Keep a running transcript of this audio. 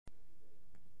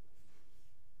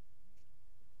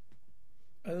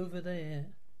Over there.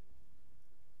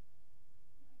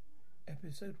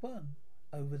 Episode 1.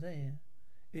 Over there.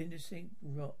 Indistinct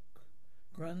rock.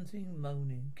 Grunting,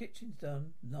 moaning. Kitchen's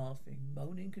done. Laughing.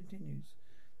 Moaning continues.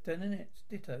 Danonette's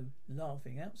ditto.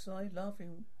 Laughing. Outside.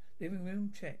 Laughing. Living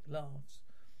room. Check. Laughs.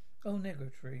 Oh,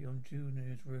 negatory on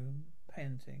Junior's room.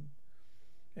 Panting.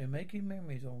 They're making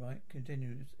memories all right.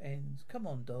 Continues. Ends. Come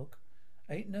on, dog.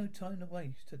 Ain't no time to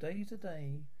waste. Today's the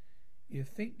day. You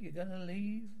think you're gonna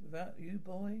leave without you,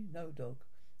 boy? No, dog.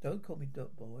 Don't call me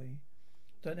dog, boy.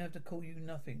 Don't have to call you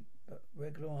nothing but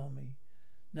regular army.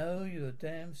 No, you're a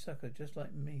damn sucker just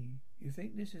like me. You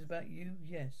think this is about you?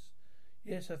 Yes.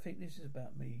 Yes, I think this is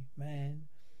about me. Man,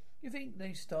 you think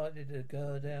they started a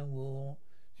goddamn war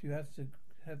so you have to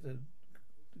have the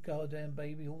goddamn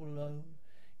baby all alone?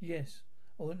 Yes,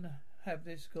 I wouldn't have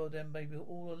this goddamn baby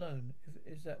all alone.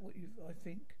 Is that what I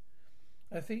think?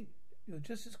 I think you're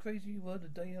just as crazy you were the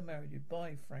day I married you.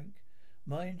 Bye, Frank.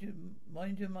 Mind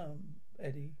your mum,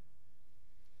 Eddie.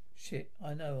 Shit,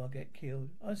 I know I'll get killed.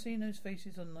 I've seen those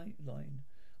faces on Nightline.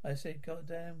 I said,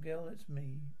 goddamn girl, it's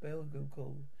me. Belgo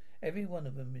call. Every one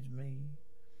of them is me.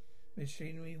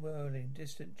 Machinery whirling,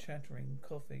 distant chattering,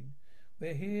 coughing.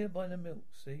 We're here by the milk,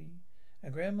 see?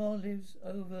 And Grandma lives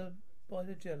over by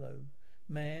the Jello.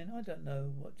 Man, I don't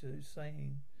know what you're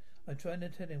saying. I'm trying to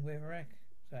tell him where we're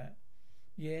at.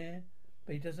 Yeah,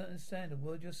 but he doesn't understand a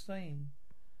word you're saying.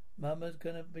 Mama's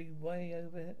gonna be way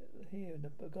over here in the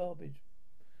garbage.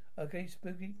 Okay,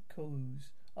 spooky cruise.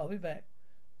 I'll be back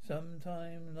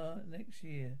sometime next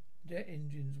year. Jet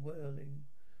engines whirling.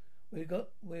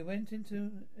 We went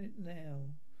into it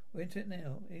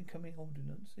now. Incoming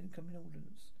ordnance.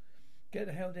 Get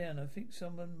the hell down. I think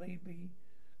someone maybe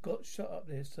got shot up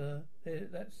there, sir.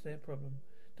 That's their problem.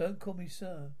 Don't call me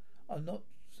sir. I'm not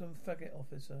some faggot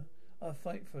officer. I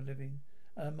fight for a living.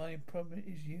 And my problem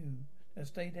is you. Now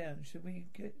stay down. Should we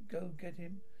go get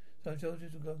him? Some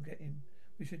soldiers will go get him.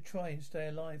 We should try and stay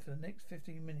alive for the next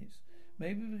 15 minutes.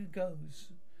 Maybe we could go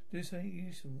do something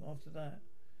useful after that.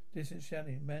 Distant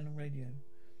shouting. Man on radio.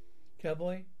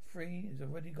 Cowboy, 3 has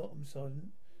already got him,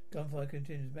 Sergeant. Gunfire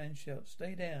continues. Man shouts.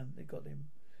 Stay down. They got him.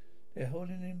 They're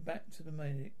holding him back to the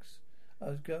medics. I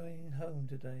was going home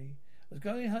today. I was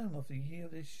going home after a year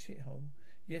of this shithole.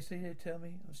 Yesterday they tell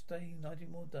me I'm staying 90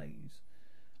 more days.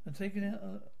 I'm taking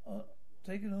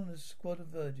on a squad of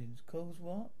virgins. Calls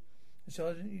what? The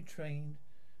sergeant you trained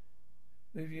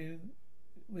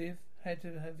with had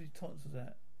to have his tonsils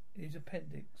out. His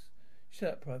appendix.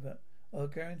 Shut up, Private. I'll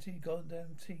guarantee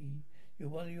goddamn tea you're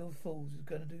one of your fools is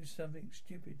going to do something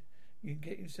stupid. You can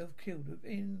get yourself killed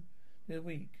within the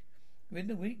week. Within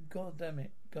the week? God damn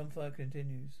it. Gunfire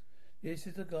continues. This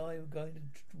is the guy we're going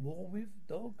to war with,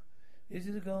 dog? This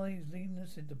is the guy who's leading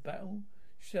us into battle?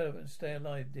 Shut up and stay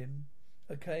alive, Dim.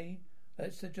 Okay?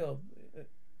 That's the job.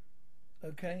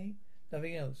 Okay?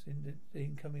 Nothing else in the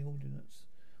incoming ordnance.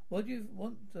 What do you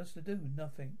want us to do?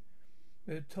 Nothing.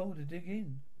 We're told to dig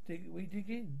in. We dig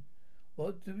in.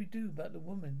 What do we do about the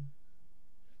woman?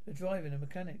 The driver and the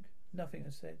mechanic? Nothing,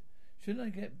 I said. Shouldn't I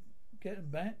get them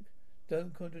back?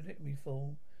 Don't contradict me,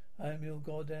 fool. I am your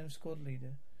goddamn squad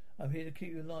leader. I'm here to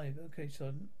keep you alive. Okay,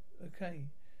 Sergeant. Okay.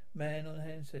 Man on the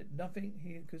handset. Nothing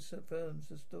here confirms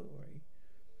the story.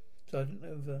 Sergeant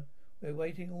over. We're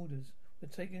waiting orders. We're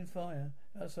taking fire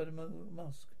outside of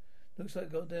mosque. Looks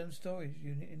like goddamn storage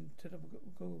unit in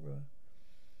Telagura.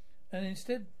 And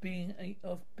instead of being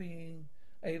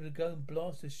able to go and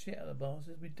blast the shit out of the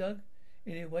bastards, we dug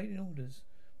in here waiting orders.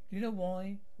 Do you know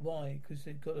why? Why? Because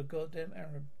they've got a goddamn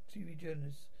Arab TV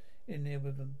journalist in there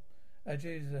with them. Al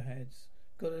Jazeera heads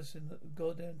got us in the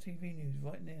goddamn TV news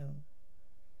right now.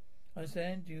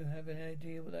 Understand? Do you have any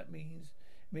idea what that means?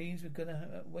 It means we're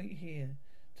gonna wait here,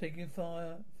 taking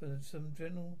fire for some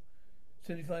general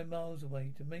 75 miles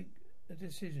away to make a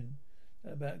decision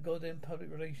about goddamn public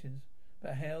relations,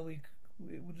 about how it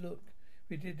would look if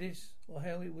we did this, or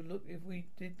how it would look if we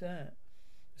did that.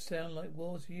 Sound like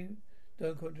war to you?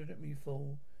 Don't contradict me,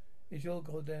 fool. It's your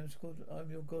goddamn squad.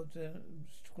 I'm your goddamn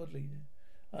squad leader.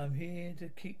 I'm here to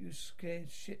keep you scared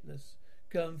shitless.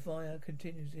 Gunfire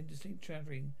continues. Indistinct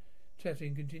chattering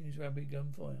continues. Rapid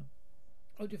gunfire.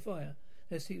 Hold your fire.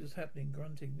 Let's see what's happening.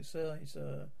 Grunting. Sir.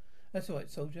 That's all right,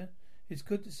 soldier. It's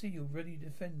good to see you ready to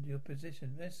defend your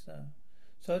position. Yes, sir.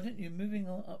 Sergeant, you're moving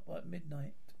on up at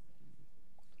midnight.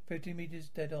 50 meters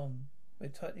dead on. We're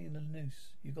tightening the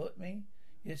noose. You got me?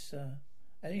 Yes, sir.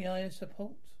 Any air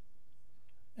support?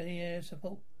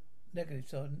 Negative,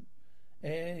 Sergeant.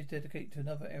 Air is dedicated to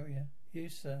another area.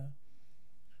 Yes, sir.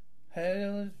 How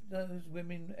does those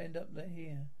women end up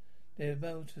here? They're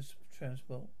motor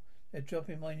transport. They're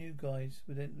dropping my new guys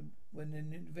when the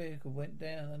vehicle went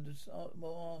down under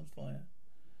more arms fire.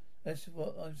 That's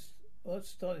what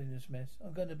started this mess.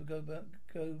 I'm going to go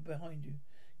behind you.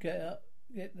 Get up.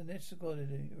 Get the next squad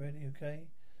ready, okay?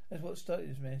 That's what started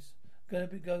this mess. Going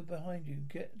to go behind you.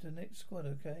 Get the next squad,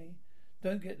 okay?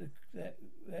 Don't get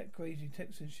that crazy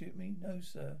Texan shoot me. No,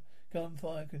 sir.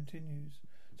 Gunfire continues.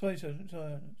 Sorry, Sergeant.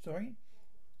 Sorry?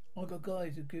 I've got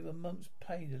guys who give a month's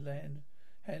pay to land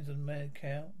hands on Mad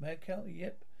Cow. Mad Cow?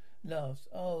 Yep. Laughs.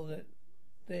 Oh,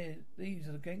 these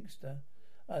are the gangster.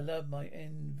 I love my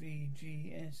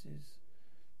NVGSs.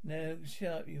 Now,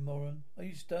 shut up, you moron. Are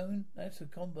you stoned? That's a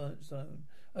combat zone.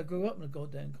 I grew up in a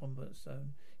goddamn combat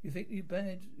zone. You think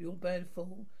you're bad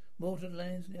fool? Mortar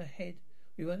lands in your head.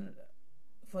 We won't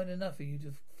find enough of you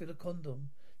to fill a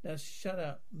condom. Now shut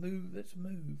up. Move, let's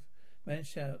move. Man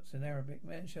shouts in Arabic.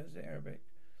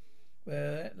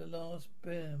 We're at the last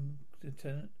berm,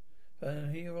 Lieutenant.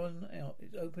 From here on out,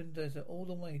 it's open desert all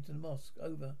the way to the mosque.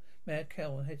 Over. Mad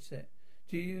Cow on headset.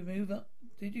 Did you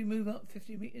move up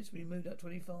 50 metres? We moved up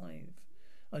 25.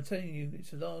 I'm telling you,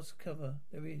 it's the last cover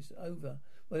there is. Over.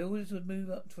 My orders would move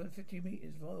up to 50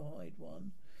 metres. Right,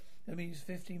 one. That means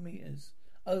 50 metres.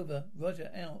 Over. Roger,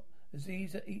 out.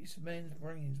 Disease that eats men's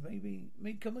brains. Maybe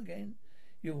come again.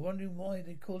 You're wondering why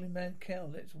they call him Mad Cow.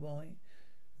 That's why.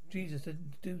 Jesus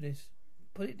didn't do this.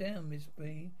 Put it down, Miss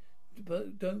B.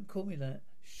 But don't call me that.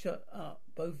 Shut up,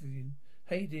 both of you.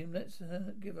 Hey, Dim, let's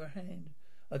give her a hand.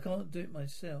 I can't do it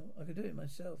myself. I can do it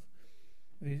myself,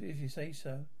 if you say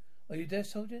so. Are you deaf,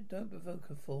 soldier? Don't provoke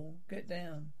a fool. Get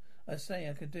down. I say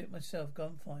I can do it myself.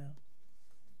 Gunfire.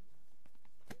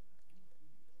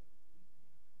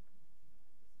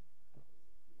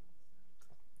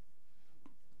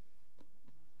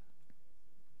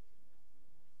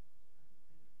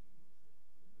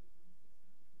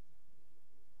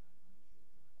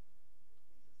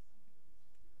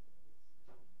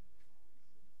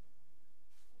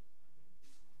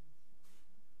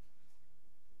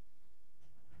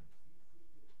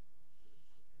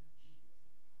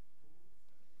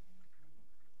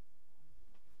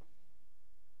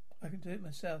 I can do it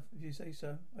myself, if you say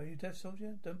so. Are you deaf,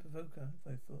 soldier? Don't provoke her,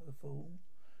 a fool.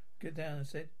 Get down, I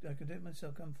said. I can do it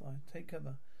myself. Gunfire. Take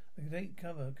cover. I can take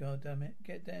cover, God damn it.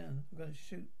 Get down. I'm going to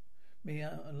shoot me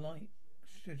out a light.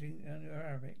 Shooting under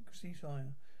Arabic.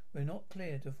 Ceasefire. We're not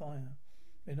clear to fire.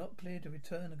 We're not clear to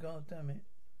return, God damn it.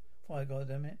 Fire, God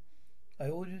damn it. I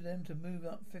ordered them to move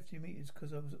up 50 metres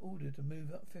because I was ordered to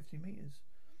move up 50 metres.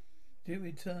 Did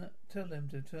we tell them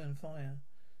to turn fire?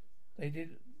 They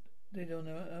did on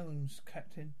their own,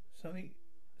 Captain. Something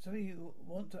you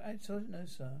want to add, Sergeant? No,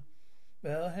 sir.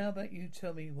 Well, how about you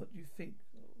tell me what you think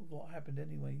of what happened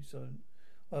anyway, Sergeant?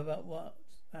 What about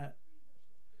that?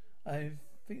 I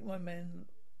think my man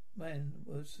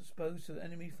was exposed to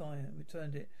enemy fire and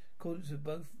returned it according to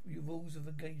both your rules of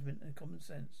engagement and common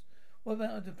sense. What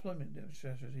about a deployment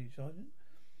strategy, Sergeant?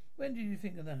 When did you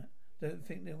think of that? Don't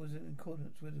think there was in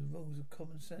accordance with the rules of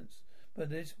common sense, but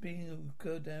this being a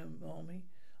goddamn army,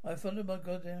 I followed my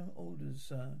goddamn orders,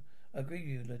 sir. I agree with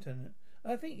you, Lieutenant.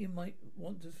 I think you might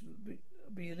want to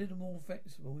be a little more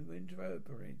flexible with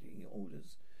interpreting your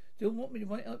orders. Do you want me to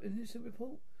write up an incident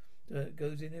report? That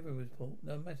goes in every report,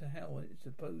 no matter how it's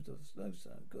supposed of. No,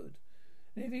 sir. Good.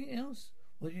 Anything else?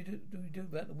 What do we do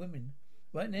about the women?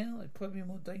 Right now, it's probably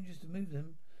more dangerous to move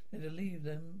them than to leave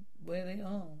them where they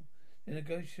are. The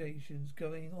negotiations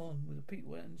going on with the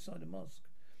people inside the mosque.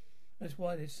 That's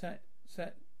why they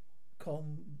SATCOM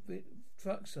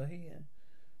trucks are here.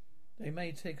 They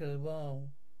may take a while.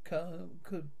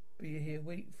 Could be here a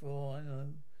week for all I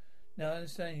know. Now I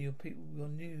understand your people are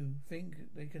new. Think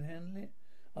they can handle it?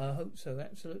 I hope so,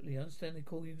 absolutely. I understand they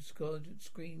call you Sergeant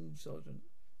Scream, Sergeant.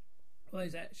 Why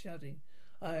is that shouting?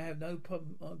 I have no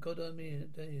problem. Oh, God, I'm here,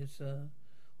 dear sir.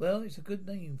 Well, it's a good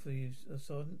name for you,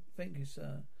 Sergeant. Thank you,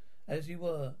 sir. As you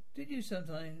were. Did you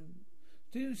sometimes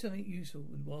do something useful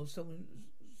while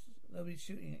nobody's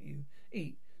shooting at you?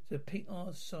 Eat. So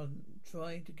pink-ass Sergeant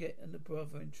tried to get the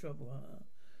brother in trouble.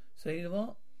 Say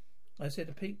what? I said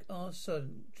the pink-ass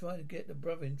Sergeant tried to get the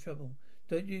brother in trouble.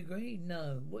 Don't you agree?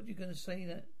 No. What are you going to say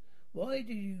that? Why are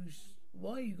you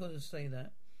going to say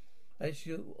that?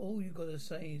 All you got to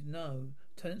say is no.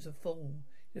 Lieutenant's a fool.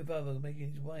 Your brother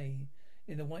making his way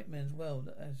in the white man's world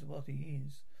as what he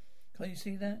is. Can't you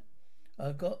see that?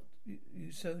 I got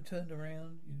you so turned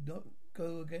around. You not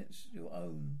go against your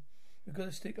own. We've got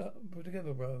to stick up and put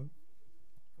together, bro.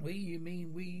 We, you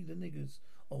mean we the niggers,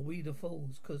 or we the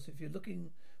fools? Because if you're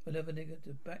looking for another nigger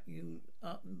to back you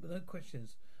up, no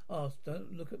questions asked,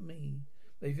 don't look at me.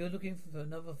 But if you're looking for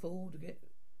another fool to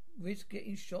risk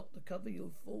getting shot to cover your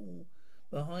fool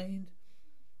behind,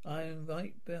 I'm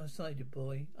right beside you,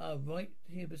 boy. I'm right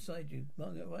here beside you.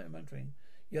 Right muttering.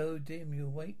 Yo, Dim, you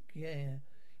awake? Yeah.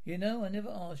 You know, I never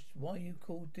asked why you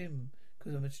called Dim.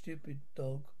 'Cause I'm a stupid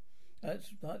dog.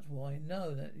 That's why.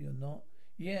 No, that you're not.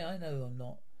 Yeah, I know I'm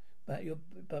not.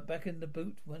 But back in the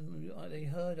boot when they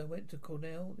heard I went to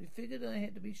Cornell, they figured I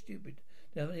had to be stupid.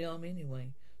 They're in the army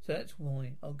anyway. So that's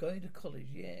why. I'm going to college.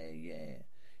 Yeah.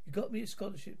 You got me a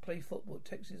scholarship, play football at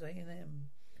Texas A&M.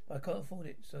 But I can't afford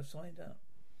it, so I signed up.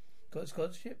 Got a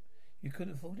scholarship? You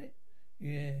couldn't afford it?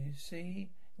 Yeah, you see,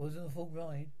 it wasn't a full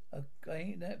ride. I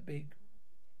ain't that big.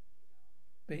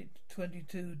 Bit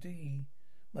 22D,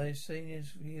 my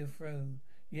senior's year through.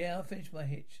 Yeah, I finished my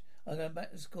hitch. I'm going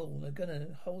back to school. They're going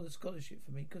to hold a scholarship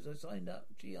for me because I signed up.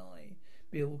 GI.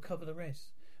 Bill will cover the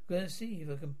rest. I'm going to see if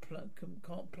I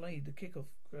can't play the kickoff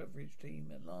coverage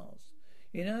team at last.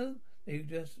 You know,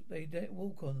 they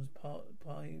walk-ons part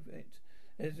of it.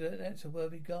 That's a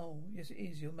worthy goal. Yes, it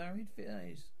is. You're married? It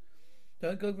is.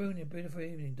 Don't go ruining a beautiful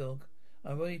evening, dog.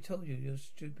 I've already told you you're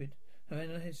stupid. I'm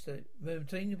in a headset.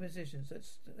 Maintain your positions.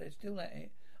 They're still at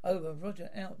it. Over. Roger.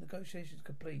 Out. Negotiations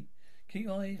complete. Keep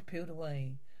your eyes peeled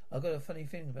away. I've got a funny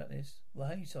feeling about this. Well,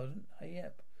 hey, Sergeant. Hey,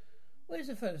 yep. Where's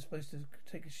the fella supposed to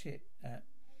take a shit at?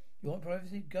 You want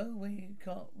privacy? Go where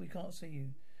we can't see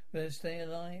you. We're gonna stay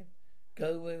alive.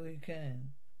 Go where we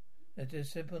can. That's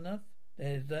just simple enough.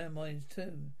 There's landmines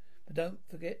too. But don't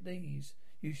forget these.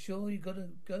 You sure you got to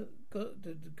go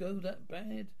that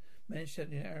bad? Man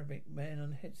shouting in Arabic. Man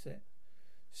on headset.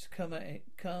 Come at it.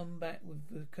 Come back with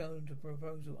the counter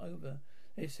proposal. Over.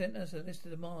 They sent us a list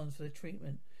of demands for the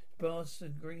treatment. Brass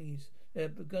agrees. They're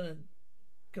gonna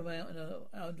come out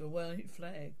under a white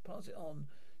flag. Pass it on.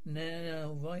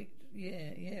 Now, right?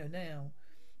 Yeah, now.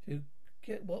 To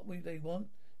get what they want,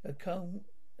 they'll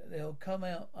come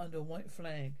out under a white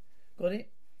flag. Got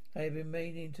it? I've been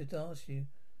meaning to ask you.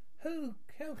 How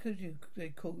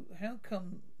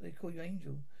come they call you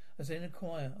Angel? I was in a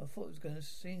choir. I thought I was going to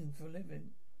sing for a living.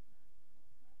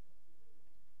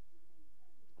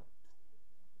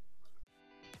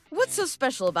 What's so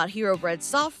special about Hero Bread's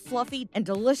soft, fluffy, and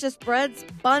delicious breads,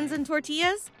 buns, and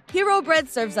tortillas? Hero Bread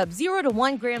serves up 0 to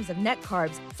 1 grams of net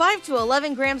carbs, 5 to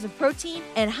 11 grams of protein,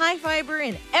 and high fiber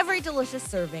in every delicious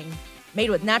serving. Made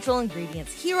with natural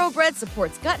ingredients, Hero Bread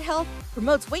supports gut health,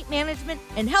 promotes weight management,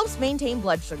 and helps maintain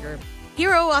blood sugar.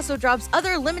 Hero also drops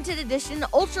other limited edition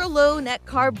ultra-low net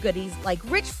carb goodies like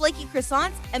rich flaky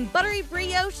croissants and buttery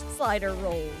brioche slider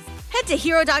rolls. Head to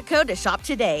hero.co to shop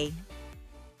today.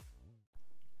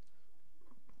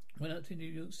 Went out to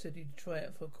New York City to try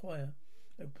out for a choir.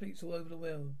 Completes all over the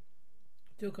world.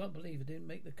 Still can't believe I didn't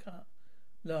make the cut.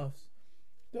 Laughs.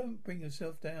 Don't bring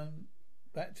yourself down.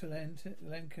 Back to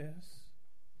Lancaster.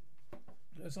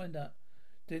 I signed up.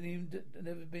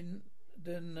 Never been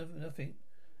done nothing.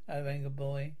 Out of anger,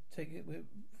 boy. Take it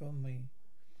from me.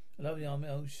 I love the army.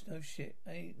 Oh, no shit.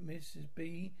 Ain't Mrs.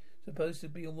 B supposed to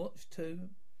be on watch too?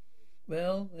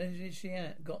 Well, where's she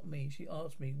at? Got me. She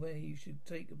asked me where you should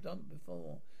take a dump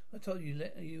before. I told you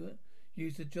let you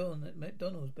use the John at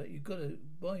McDonald's, but you gotta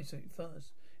buy something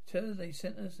first. Tell her they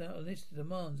sent us out a list of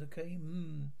demands, okay?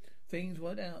 Things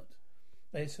worked out.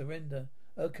 They surrender.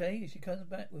 Okay, if she comes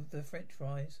back with the French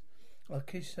fries, I'll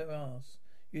kiss her ass.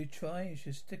 You try, you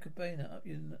should stick a bayonet up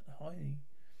your hiney.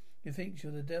 You think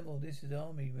you're the devil. This is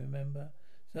army, remember?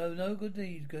 So no good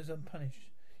deed goes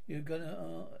unpunished. You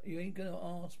ain't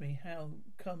gonna ask me how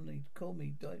come they call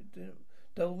me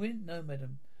Darwin? No,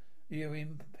 madam. You're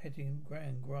in petting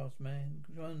grand grass, man.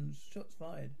 Guns, shots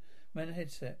fired. Man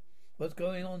headset. What's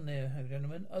going on there,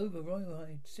 gentlemen? Over, Royal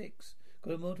 6.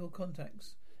 Got a mortal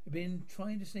contacts. They've been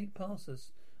trying to sneak past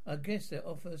us. I guess their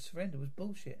offer of surrender was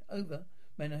bullshit. Over.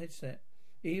 Man headset.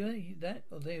 Either that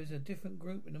or there is a different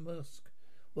group in the mosque.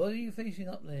 What are you facing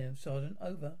up there, Sergeant?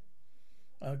 Over.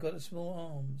 I've got a small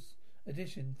arms.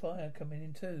 Addition. Fire coming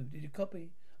in too. Did you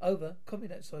copy? Over. Copy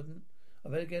that, Sergeant. I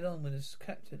better get on with this,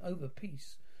 Captain. Over.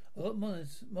 Peace. I've got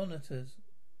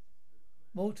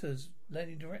mortars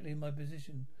landing directly in my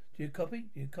position. Do you copy?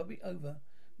 Do you copy? Over.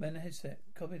 Man headset.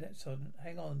 Copy that, Sergeant.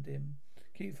 Hang on, Dim.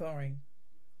 Keep firing.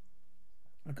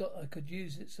 I could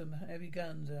use some heavy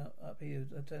guns up here,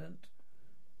 Lieutenant.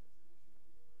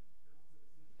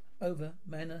 Over.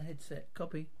 Man headset.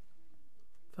 Copy.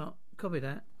 Copy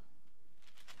that.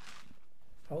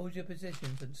 Hold your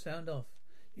positions and sound off.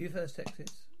 You first,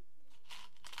 Texas.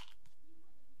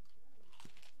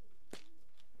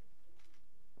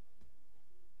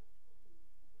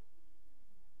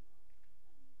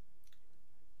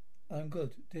 I'm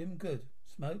good. Dim, good.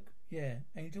 Smoke? Yeah.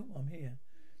 Angel, I'm here.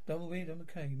 Dumbleweed, I'm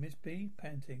okay. Miss B,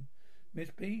 panting.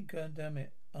 Miss B, God damn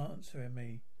it, answering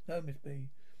me. No, Miss B.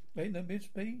 Ain't no Miss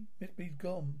B? Miss B's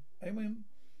gone. Anyone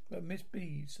but Miss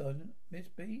B, Sergeant? Miss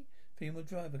B? Female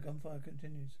driver, gunfire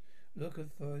continues. Looking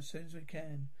for her as soon as we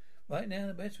can. Right now,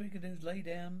 the best we can do is lay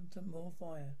down some more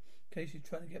fire, in case she's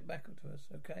trying to get back to us,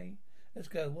 okay? Let's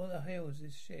go. What the hell is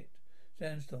this shit?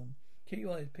 Sandstorm. Keep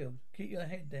your eyes peeled. Keep your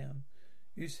head down.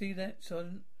 You see that,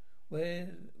 Sergeant?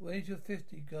 Where's your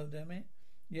 50, goddammit?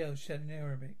 Yell, shouting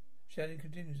Arabic. Shouting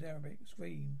continues Arabic.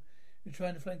 Scream. You're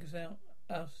trying to flank us out?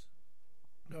 Us?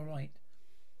 Alright.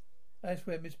 That's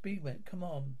where Miss B went. Come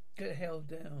on. Get the hell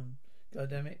down.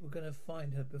 Goddammit, we're gonna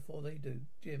find her before they do.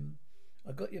 Jim.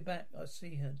 I got your back. I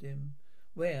see her, Dim.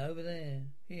 Where? Over there.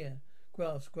 Here.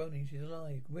 Grass, groaning. She's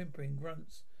alive. Whimpering.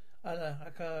 Grunts. Allah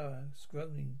Hakara.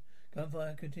 Groaning.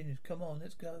 Gunfire continues. Come on,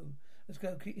 let's go. Let's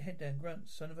go. Keep your head down.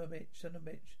 Grunts. Son of a bitch. Son of a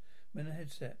bitch. Men a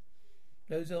headset.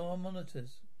 Those are our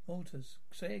monitors. Mortars.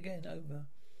 Say again. Over.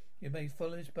 You may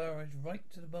follow this barrage right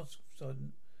to the mosque,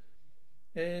 Sergeant.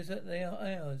 They are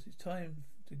ours. It's time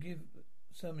to give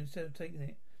some instead of taking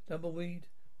it. Tumbleweed.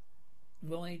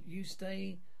 Right. You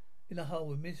stay in the hole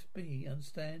with Miss B,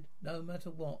 understand? No matter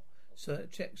what. Sir,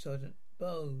 check, Sergeant.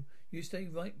 Bo, you stay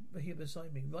right here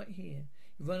beside me, right here.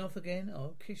 You run off again,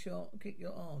 I'll kick your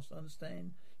ass,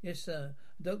 understand? Yes, sir.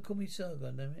 Don't call me sir,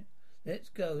 goddammit. Let's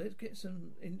go. Let's get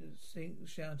some instinct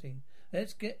shouting.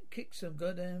 Let's kick some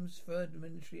goddamn third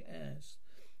military ass.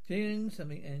 Sing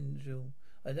something, Angel.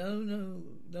 I don't know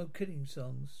no killing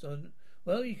songs, Sergeant.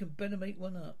 Well, you can better make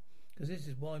one up, because this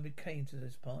is why we came to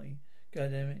this party.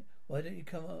 Goddammit. Why didn't you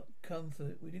come for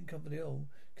it? We didn't come for the old.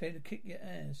 Came to kick your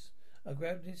ass. I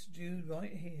grabbed this dude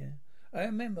right here. I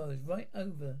remember I was right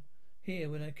over here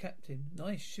when I capped him.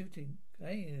 Nice shooting.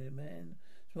 Hey, man.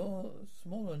 Smaller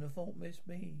than I thought Miss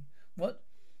B. What?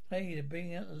 Hey, they're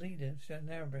bringing out the leader, shouting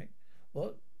Arabic.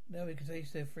 What? Now we can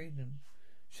taste their freedom.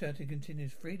 Shouting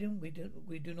continues. Freedom we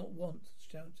do not want.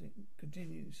 Shouting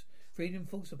continues. Freedom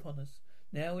falls upon us.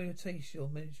 Now we will taste your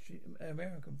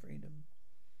American freedom.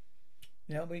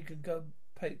 Now we can go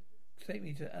take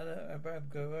me to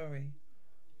Arab Gowari.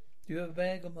 Do you have a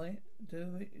bag on my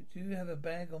do you have a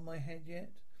bag on my head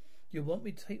yet? Do you want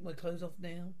me to take my clothes off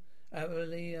now?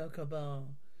 Ali Al Kabar.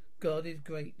 God is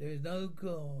great. There is no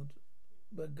God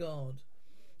but God.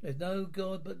 There's no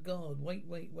God but God. Wait.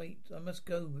 I must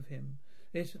go with him.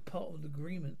 This was part of the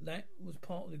agreement. That was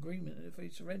part of the agreement. And if he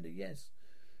surrendered, yes.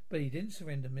 But he didn't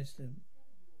surrender, Mr.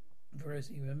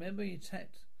 Veresi. Remember he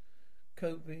attacked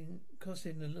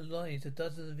costing the lives of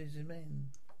dozens of his men.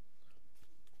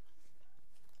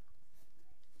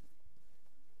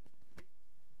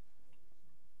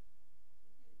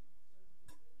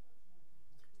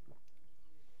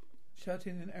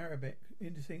 Shouting in Arabic,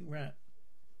 indistinct rap.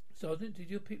 Sergeant, did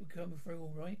your people come through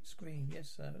all right? Scream. Yes,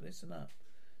 sir. Listen up.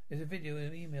 There's a video and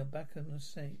an email back on the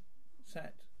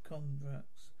SAT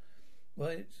contracts. Well,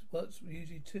 it's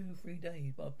usually 2-3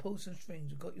 days, but I pulled some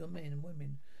strings and got your men and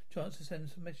women chance to send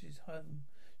some messages home.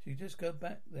 So you just go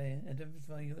back there and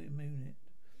verify your unit.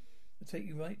 I'll take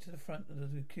you right to the front of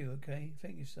the queue, okay?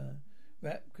 Thank you, sir.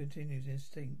 Rap continues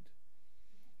instinct.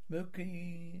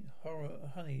 Milky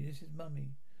horror, honey, this is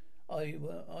Mummy. Are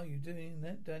you doing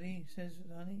that, Daddy? Says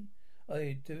honey. Are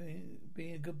you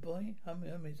being a good boy?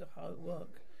 Mummy's hard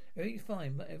work. Everything's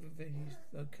fine, but everything's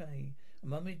okay.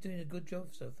 And Mummy's doing a good job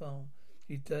so far.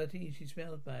 She's dirty and she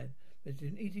smells bad, but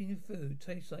she's been eating your food.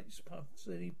 Tastes like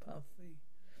silly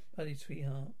puffy,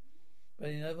 sweetheart. But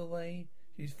in another way,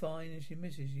 she's fine and she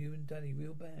misses you and Daddy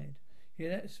real bad. Hear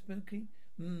that, Spooky?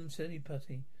 Silly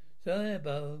putty. So there,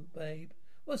 babe.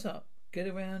 What's up? Get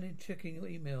around and checking your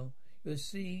email. You'll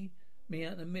see me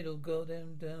out in the middle,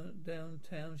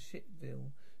 downtown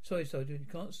Shitville. Sorry, soldier, you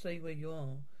can't stay where you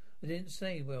are. I didn't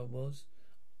say where I was.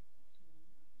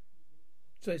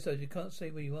 Sorry, soldier, you can't say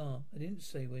where you are. I didn't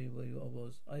say where I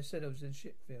was. I said I was in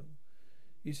Shitville.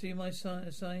 You see my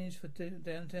signs for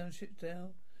downtown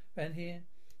Shitville? Around here?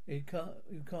 You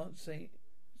can't say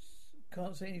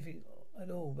anything at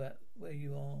all about where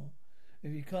you are.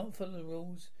 If you can't follow the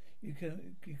rules, you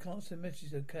can't send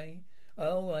messages, okay?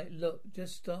 Alright, look,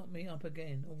 just start me up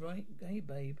again, alright? Hey,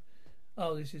 babe.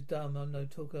 Oh, this is dumb. I'm no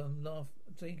talker. I'm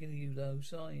thinking of you, though.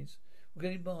 Size. We're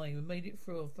getting by. We made it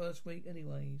through our first week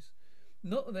anyways.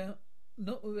 Not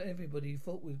with everybody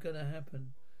thought was going to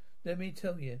happen. Let me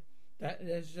tell you,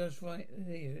 that's just right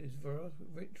here is for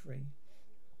victory.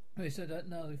 Yes, I don't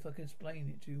know if I can explain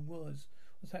it to you. What's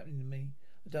happening to me?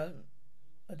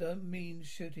 I don't mean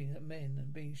shooting at men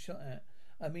and being shot at.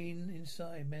 I mean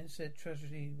inside. Men said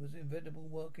tragedy was inevitable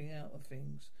working out of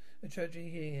things. The tragedy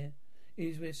here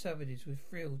is we're savages. We're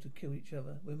thrilled to kill each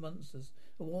other. We're monsters.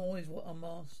 The war is what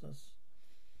unmasks us.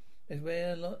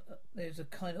 There's a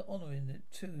kind of honour in it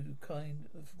too.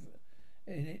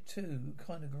 in it too,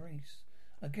 kind of grace.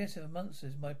 I guess if amongst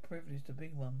us, my privilege to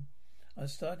be one. I'm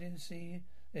starting to see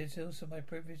it's also my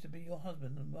privilege to be your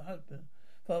husband and my husband,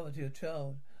 father to your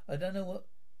child. I don't know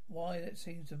why that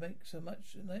seems to make so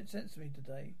much sense to me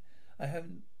today. It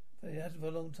hasn't for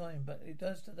a long time, but it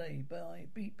does today. Bye,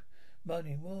 beep,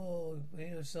 moaning. Whoa,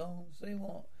 hear a song? Say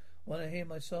what? Want to hear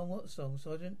my song? What song,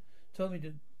 Sergeant? Told me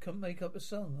to come make up a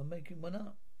song. I'm making one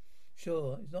up.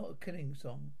 Sure, it's not a killing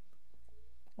song.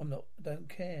 I don't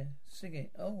care. Sing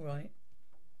it. All right.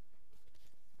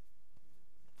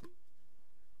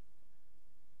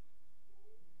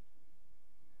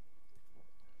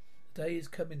 The day is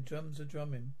coming, drums are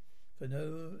drumming, for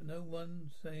no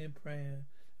one saying a prayer.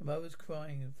 And mother's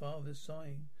crying and father's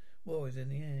sighing. War is in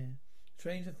the air.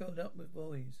 Trains are filled up with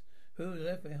boys who are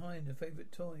left behind their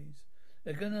favourite toys.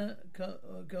 They're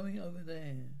going over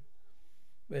there,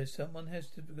 where someone has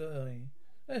to die.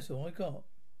 That's all I got.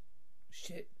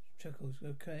 Shit, chuckles.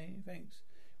 Okay, thanks.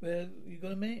 Well, you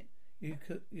got a minute? You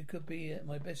could be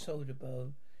my best soldier,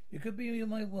 Bo. You could be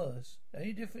my worst. The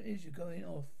only difference is you're going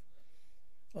off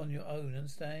on your own,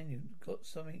 understand? You've got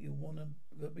something you want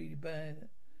to be bad.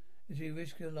 If you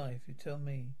risk your life, you tell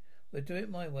me. We'll do it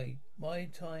my way. My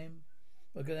time,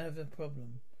 we're going to have a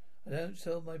problem. I don't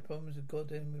solve my problems with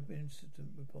goddamn incident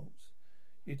reports.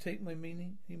 You take my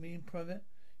meaning? You mean private?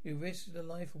 You risk the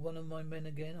life of one of my men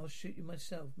again? I'll shoot you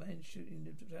myself. Man shooting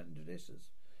the listeners.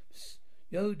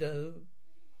 Yodo.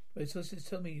 My sources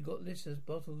tell me you got listeners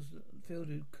bottles filled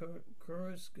with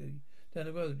Kurosky down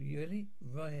the road. You really?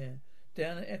 Right here.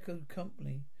 Down at Echo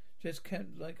Company. Just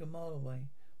camped like a mile away.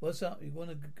 What's up? You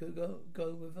want to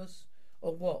go with us?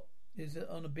 Or what? Is it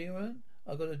on a beer run?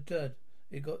 I got a dud.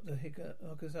 You got the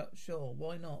hook us up? Sure.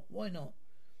 Why not? Why not?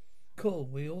 Cool.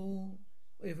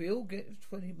 If we all get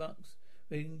 $20,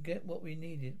 we can get what we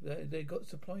needed. They got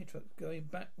supply trucks going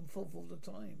back and forth all the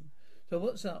time. So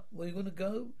what's up? Where you gonna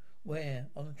go? Where?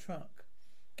 On a truck.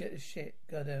 Get the shit.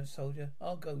 Go down, soldier.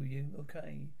 I'll go with you.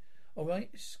 Okay. All right.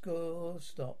 Score.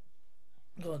 Stop.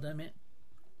 God damn it.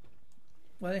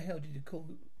 Why the hell did they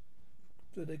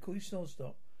call you Snow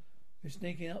Stop? You're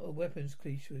sneaking up a weapons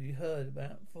cliche you heard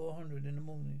about 400 in the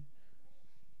morning.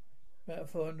 About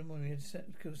 400 in the morning, you had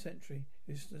killed a sentry.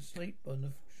 He was asleep on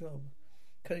the job.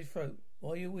 Cut his throat.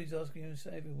 Why are you always asking him to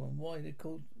say everyone why they're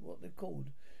called what they're called?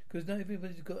 Because not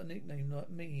everybody's got a nickname like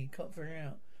me. You can't figure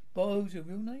out. Bo's your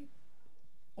real name?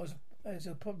 There's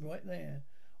a problem right there.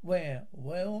 Where?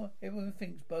 Well, everyone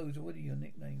thinks Bo's already your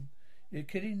nickname. You're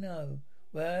kidding? No.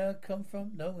 Where I come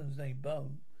from? No one's named Bo.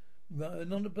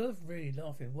 Not a birth, really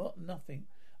laughing. What? Nothing.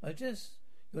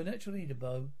 You're a natural leader,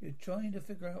 Bo. You're trying to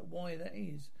figure out why that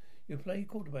is. You play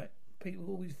quarterback. People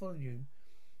always follow you.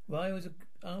 When I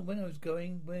was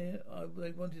going where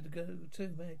they wanted to go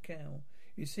to, Mad Cow.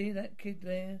 You see that kid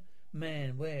there?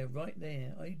 Man, where? Right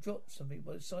there. He dropped something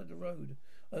by the side of the road.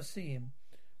 I see him.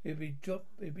 He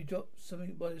dropped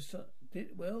something by the side.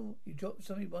 He dropped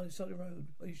something by the side of the road.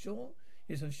 Are you sure?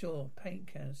 Yes, I'm sure. Paint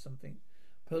can or something.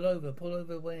 Pull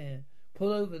over where?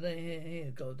 Pull over there,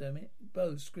 here, goddammit.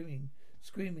 Bo screaming,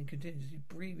 continuously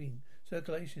breathing,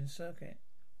 circulation circuit.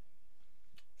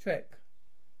 Trek.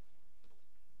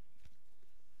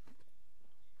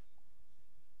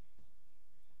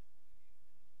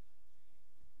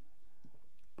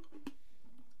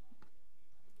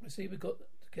 I see we've got to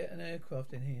get an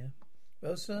aircraft in here.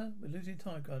 Well, sir, we're losing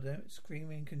time, goddammit.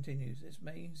 Screaming continues. This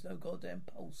means no goddamn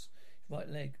pulse. Right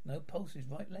leg. No pulse, his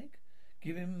right leg?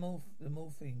 Give him the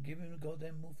morphine. Give him the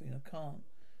goddamn morphine. I can't.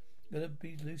 Gotta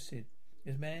be lucid.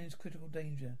 This man is critical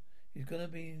danger. He's gonna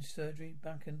be in surgery,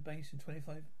 back and base in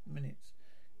 25 minutes.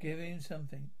 Give him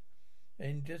something.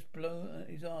 And just blow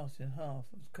his ass in half.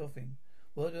 He's coughing.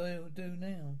 What do I do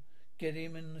now? Get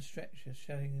him in the stretcher,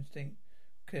 shouting instinct.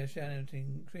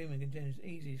 Shouting, screaming, continues.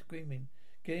 Easy, screaming.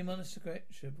 Get him on the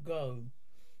stretcher. Go.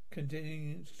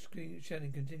 Continuing,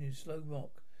 shouting, continues. Slow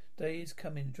rock. Day is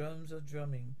coming. Drums are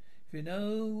drumming. If you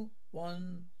know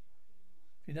one,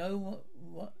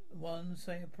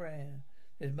 say a prayer.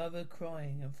 There's mother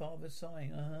crying and father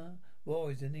sighing.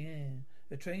 War is in the air.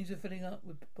 The trains are filling up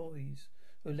with boys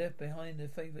who left behind their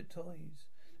favourite toys.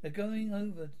 They're going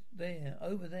over there,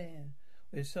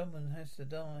 where someone has to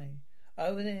die.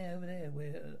 Over there,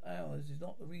 where ours is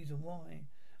not the reason why.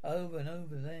 Over and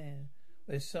over there,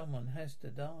 where someone has to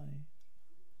die.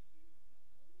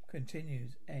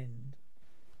 Continues. End.